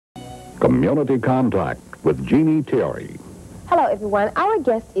Community Contact with Jeannie Terry. Hello, everyone. Our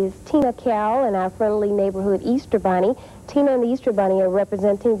guest is Tina Carroll and our friendly neighborhood Easter Bunny. Tina and the Easter Bunny are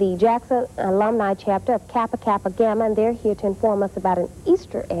representing the Jackson alumni chapter of Kappa Kappa Gamma, and they're here to inform us about an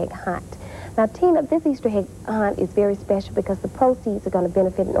Easter egg hunt. Now, Tina, this Easter egg hunt is very special because the proceeds are going to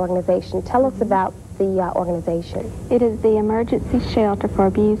benefit an organization. Tell us about the organization. It is the Emergency Shelter for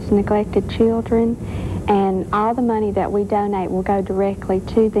Abused and Neglected Children, and all the money that we donate will go directly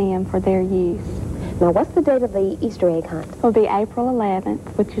to them for their use. Now, what's the date of the Easter egg hunt? It will be April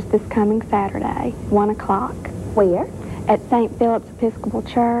 11th, which is this coming Saturday, 1 o'clock. Where? At St. Philip's Episcopal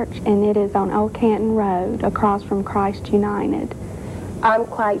Church, and it is on Old Canton Road, across from Christ United. I'm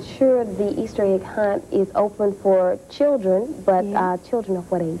quite sure the Easter egg hunt is open for children, but children of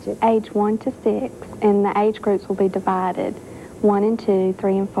what ages? Age 1 to 6, and the age groups will be divided 1 and 2,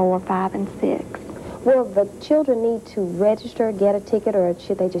 3 and 4, 5 and 6. Will the children need to register, get a ticket, or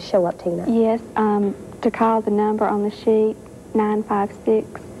should they just show up, Tina? Yes, to call the number on the sheet,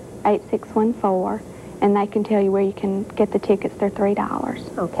 956-8614, and they can tell you where you can get the tickets. They're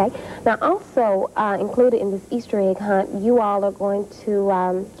 $3. Okay. Now, also included in this Easter egg hunt, you all are going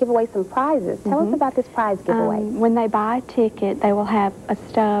to give away some prizes. Tell us about this prize giveaway. When they buy a ticket, they will have a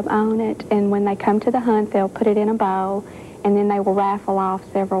stub on it, and when they come to the hunt, they'll put it in a bowl, and then they will raffle off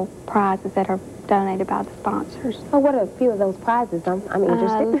several prizes that are donated by the sponsors. Oh, what are a few of those prizes? I'm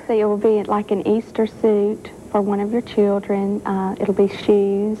interested. Let's see, it will be like an Easter suit for one of your children. It'll be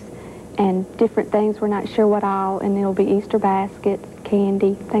shoes and different things. We're not sure what all, and it'll be Easter baskets,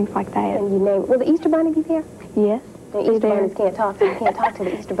 candy, things like that. And you name it. Will the Easter Bunny be there? Yes. The Easter Bunnies can't talk, so you can't talk to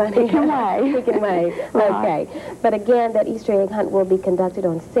the Easter Bunny. He can wave. He can wave. Okay. But again, that Easter egg hunt will be conducted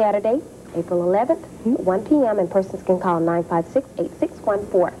on Saturday, April 11th, 1 p.m., and persons can call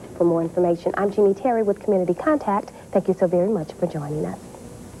 956-8614 for more information. I'm Jeannie Terry with Community Contact. Thank you so very much for joining us.